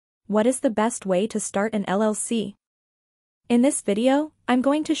What is the best way to start an LLC? In this video, I'm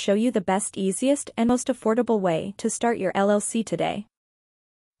going to show you the best, easiest, and most affordable way to start your LLC today.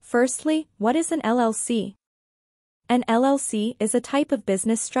 Firstly, what is an LLC? An LLC is a type of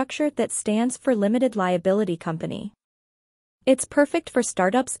business structure that stands for limited liability company. It's perfect for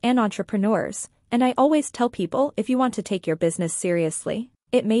startups and entrepreneurs, and I always tell people if you want to take your business seriously,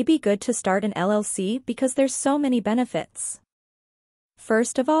 it may be good to start an LLC because there's so many benefits.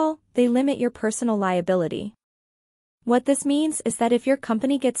 First of all, they limit your personal liability. What this means is that if your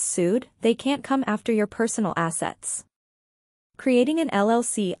company gets sued, they can't come after your personal assets. Creating an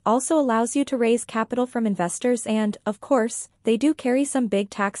LLC also allows you to raise capital from investors and, of course, they do carry some big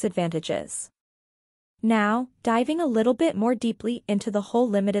tax advantages. Now, diving a little bit more deeply into the whole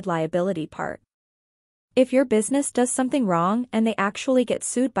limited liability part. If your business does something wrong and they actually get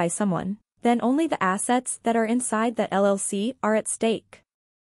sued by someone, then only the assets that are inside that LLC are at stake.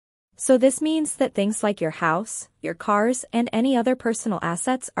 So this means that things like your house, your cars, and any other personal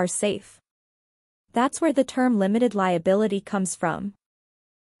assets are safe. That's where the term limited liability comes from.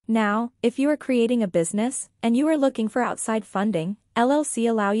 Now, if you are creating a business, and you are looking for outside funding, LLC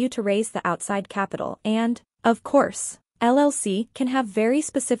allow you to raise the outside capital and, of course, LLC can have very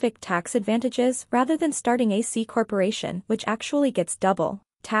specific tax advantages rather than starting a C corporation which actually gets double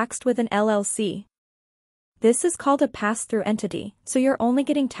taxed with an LLC. This is called a pass-through entity, so you're only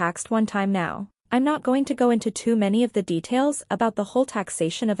getting taxed one time now. I'm not going to go into too many of the details about the whole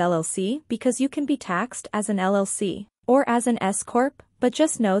taxation of LLC because you can be taxed as an LLC or as an S-corp, but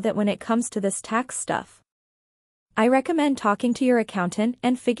just know that when it comes to this tax stuff, I recommend talking to your accountant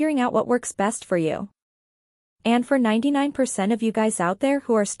and figuring out what works best for you. And for 99% of you guys out there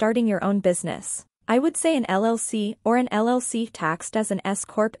who are starting your own business, I would say an LLC or an LLC taxed as an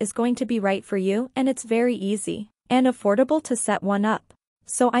S-corp is going to be right for you, and it's very easy and affordable to set one up.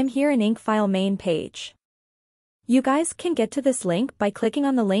 So I'm here in InkFile main page. You guys can get to this link by clicking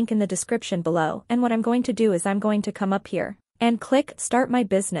on the link in the description below, and what I'm going to do is I'm going to come up here and click Start My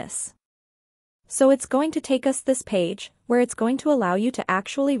Business. So it's going to take us this page where it's going to allow you to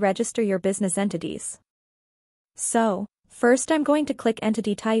actually register your business entities. So, first I'm going to click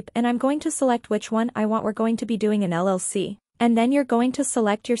Entity Type and I'm going to select which one I want. We're going to be doing an LLC, and then you're going to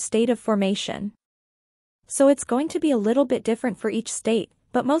select your state of formation. So it's going to be a little bit different for each state,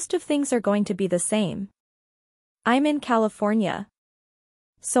 but most of things are going to be the same. I'm in California,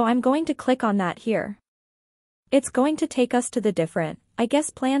 so I'm going to click on that here. It's going to take us to the different,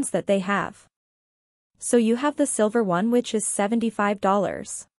 plans that they have. So you have the silver one, which is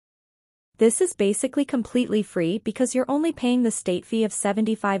 $75. This is basically completely free because you're only paying the state fee of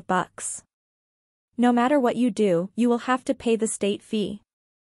 $75. No matter what you do, you will have to pay the state fee.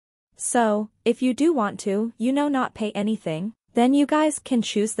 So, if you do want to, not pay anything, then you guys can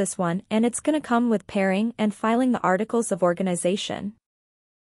choose this one, and it's gonna come with pairing and filing the articles of organization.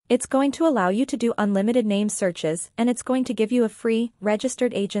 It's going to allow you to do unlimited name searches, and it's going to give you a free,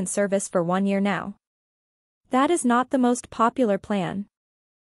 registered agent service for 1 year now. That is not the most popular plan.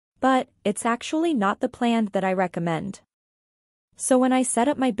 But, it's actually not the plan that I recommend. So when I set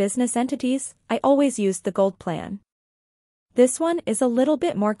up my business entities, I always use the gold plan. This one is a little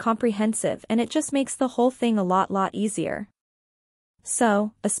bit more comprehensive and it just makes the whole thing a lot easier.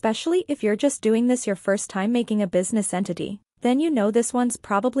 So, especially if you're just doing this your first time making a business entity, then this one's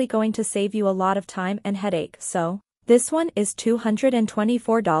probably going to save you a lot of time and headache. So, this one is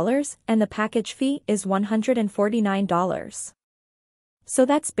 $224 and the package fee is $149. So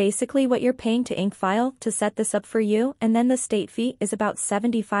that's basically what you're paying to InkFile to set this up for you, and then the state fee is about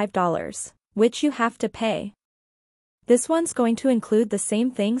 $75, which you have to pay. This one's going to include the same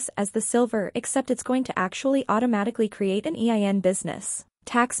things as the silver, except it's going to actually automatically create an EIN business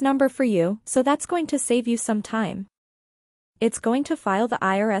tax number for you, so that's going to save you some time. It's going to file the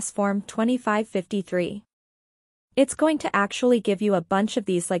IRS Form 2553. It's going to actually give you a bunch of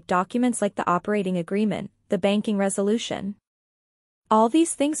these documents like the operating agreement, the banking resolution. All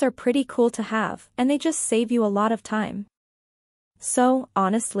these things are pretty cool to have, and they just save you a lot of time. So,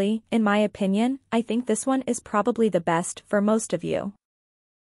 honestly, in my opinion, I think this one is probably the best for most of you.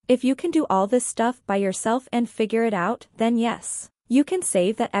 If you can do all this stuff by yourself and figure it out, then yes, you can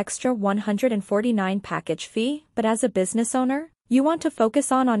save that extra $149 package fee, but as a business owner, you want to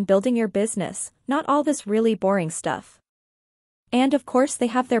focus on building your business, not all this really boring stuff. And of course they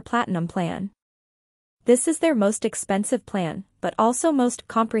have their platinum plan. This is their most expensive plan, but also most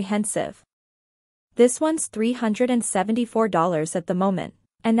comprehensive. This one's $374 at the moment,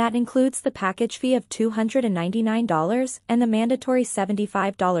 and that includes the package fee of $299 and the mandatory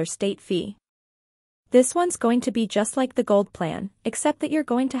 $75 state fee. This one's going to be just like the gold plan, except that you're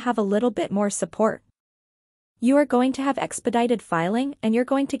going to have a little bit more support. You are going to have expedited filing and you're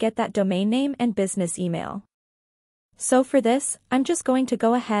going to get that domain name and business email. So for this, I'm just going to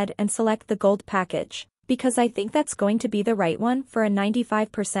go ahead and select the gold package, because I think that's going to be the right one for a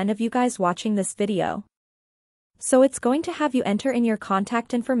 95% of you guys watching this video. So it's going to have you enter in your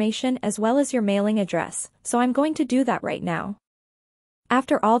contact information as well as your mailing address, so I'm going to do that right now.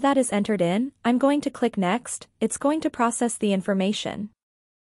 After all that is entered in, I'm going to click Next. It's going to process the information.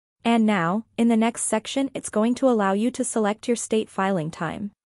 And now, in the next section, it's going to allow you to select your state filing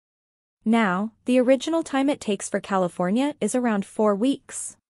time. Now, the original time it takes for California is around 4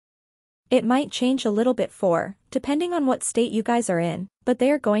 weeks. It might change a little bit depending on what state you guys are in, but they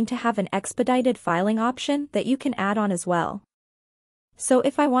are going to have an expedited filing option that you can add on as well. So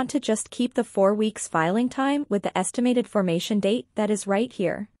if I want to just keep the 4 weeks filing time with the estimated formation date that is right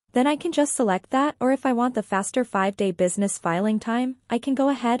here, then I can just select that, or if I want the faster 5-day business filing time, I can go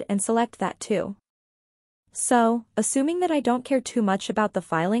ahead and select that too. So, assuming that I don't care too much about the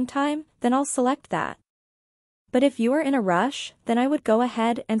filing time, then I'll select that. But if you are in a rush, then I would go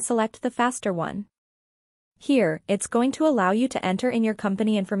ahead and select the faster one. Here, it's going to allow you to enter in your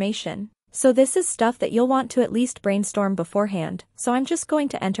company information. So this is stuff that you'll want to at least brainstorm beforehand, so I'm just going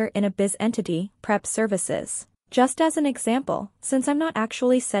to enter in a biz entity, prep services. Just as an example, since I'm not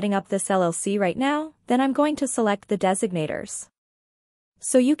actually setting up this LLC right now, then I'm going to select the designators.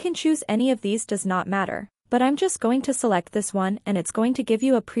 So you can choose any of these, does not matter, but I'm just going to select this one and it's going to give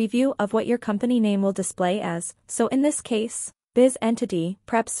you a preview of what your company name will display as, so in this case, Biz Entity,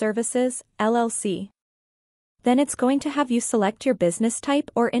 Prep Services, LLC. Then it's going to have you select your business type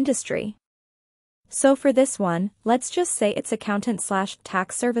or industry. So for this one, let's just say it's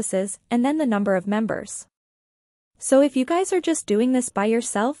accountant/tax services and then the number of members. So if you guys are just doing this by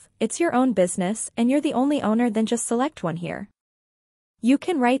yourself, it's your own business and you're the only owner, then just select one here. You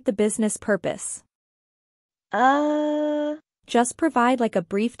can write the business purpose. Just provide like a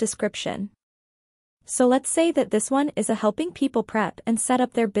brief description. So let's say that this one is a helping people prep and set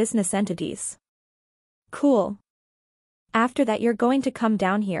up their business entities. Cool. After that you're going to come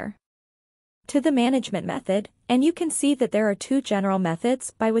down here to the management method, and you can see that there are 2 general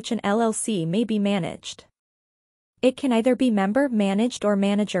methods by which an LLC may be managed. It can either be member managed or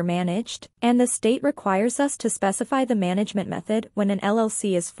manager managed, and the state requires us to specify the management method when an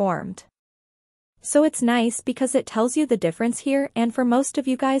LLC is formed. So it's nice because it tells you the difference here, and for most of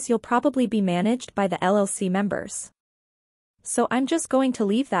you guys you'll probably be managed by the LLC members. So I'm just going to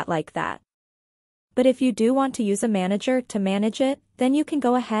leave that like that. But if you do want to use a manager to manage it, then you can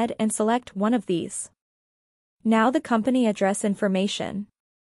go ahead and select one of these. Now the company address information.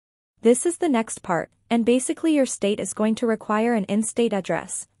 This is the next part, and basically your state is going to require an in-state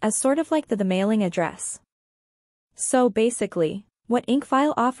address, as sort of like the mailing address. So basically, what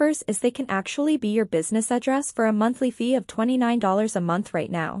InkFile offers is they can actually be your business address for a monthly fee of $29 a month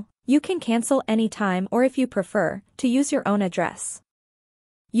right now. You can cancel anytime, or if you prefer, to use your own address.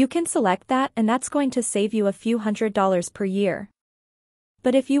 You can select that and that's going to save you a few $100s per year.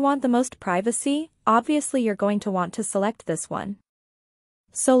 But if you want the most privacy, obviously you're going to want to select this one.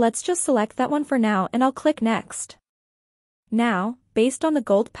 So let's just select that one for now and I'll click Next. Now, based on the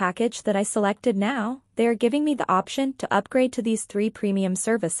gold package that I selected now, they are giving me the option to upgrade to these 3 premium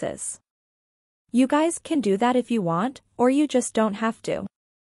services. You guys can do that if you want, or you just don't have to.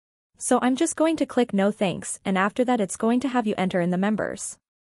 So I'm just going to click No Thanks, and after that it's going to have you enter in the members.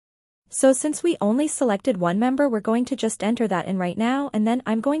 So since we only selected one member, we're going to just enter that in right now, and then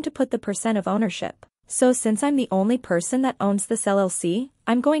I'm going to put the percent of ownership. So since I'm the only person that owns this LLC,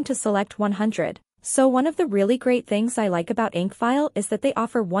 I'm going to select 100. So one of the really great things I like about InkFile is that they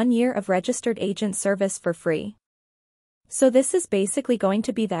offer 1 year of registered agent service for free. So this is basically going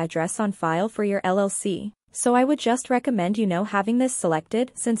to be the address on file for your LLC. So I would just recommend having this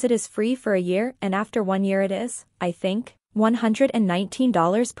selected since it is free for a year, and after 1 year it is, I think,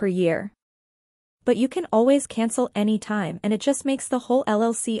 $119 per year. But you can always cancel anytime, and it just makes the whole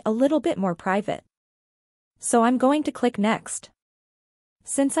LLC a little bit more private. So I'm going to click Next.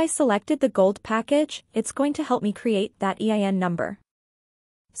 Since I selected the gold package, it's going to help me create that EIN number.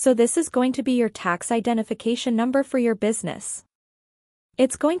 So this is going to be your tax identification number for your business.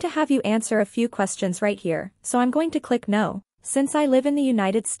 It's going to have you answer a few questions right here, so I'm going to click No, since I live in the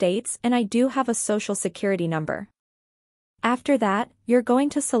United States and I do have a social security number. After that, you're going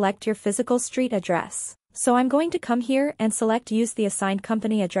to select your physical street address. So I'm going to come here and select Use the assigned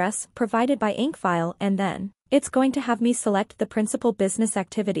company address provided by InkFile, and then it's going to have me select the principal business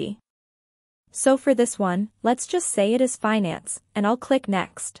activity. So for this one, let's just say it is finance, and I'll click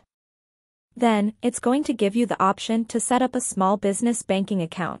Next. Then, it's going to give you the option to set up a small business banking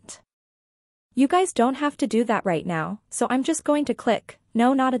account. You guys don't have to do that right now, so I'm just going to click,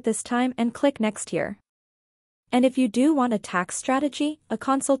 no, not at this time, and click next here. And if you do want a tax strategy, a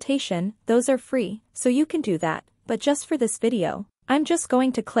consultation, those are free, so you can do that, but just for this video, I'm just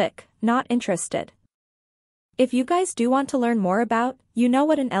going to click, not interested. If you guys do want to learn more about, you know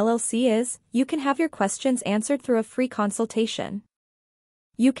what an LLC is, you can have your questions answered through a free consultation.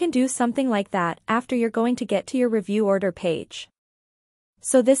 You can do something like that after you're going to get to your review order page.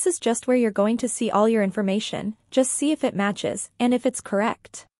 So this is just where you're going to see all your information, just see if it matches, and if it's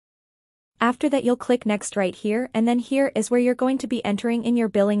correct. After that you'll click next right here, and then here is where you're going to be entering in your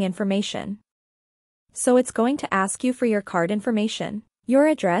billing information. So it's going to ask you for your card information, your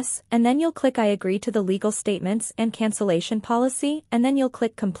address, and then you'll click I agree to the legal statements and cancellation policy, and then you'll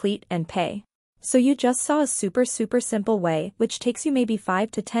click complete and pay. So you just saw a super simple way which takes you maybe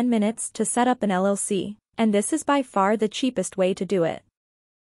 5 to 10 minutes to set up an LLC, and this is by far the cheapest way to do it.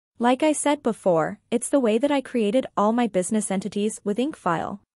 Like I said before, it's the way that I created all my business entities with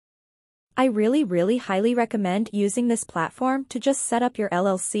InkFile. I really highly recommend using this platform to just set up your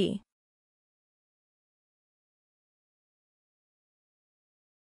LLC.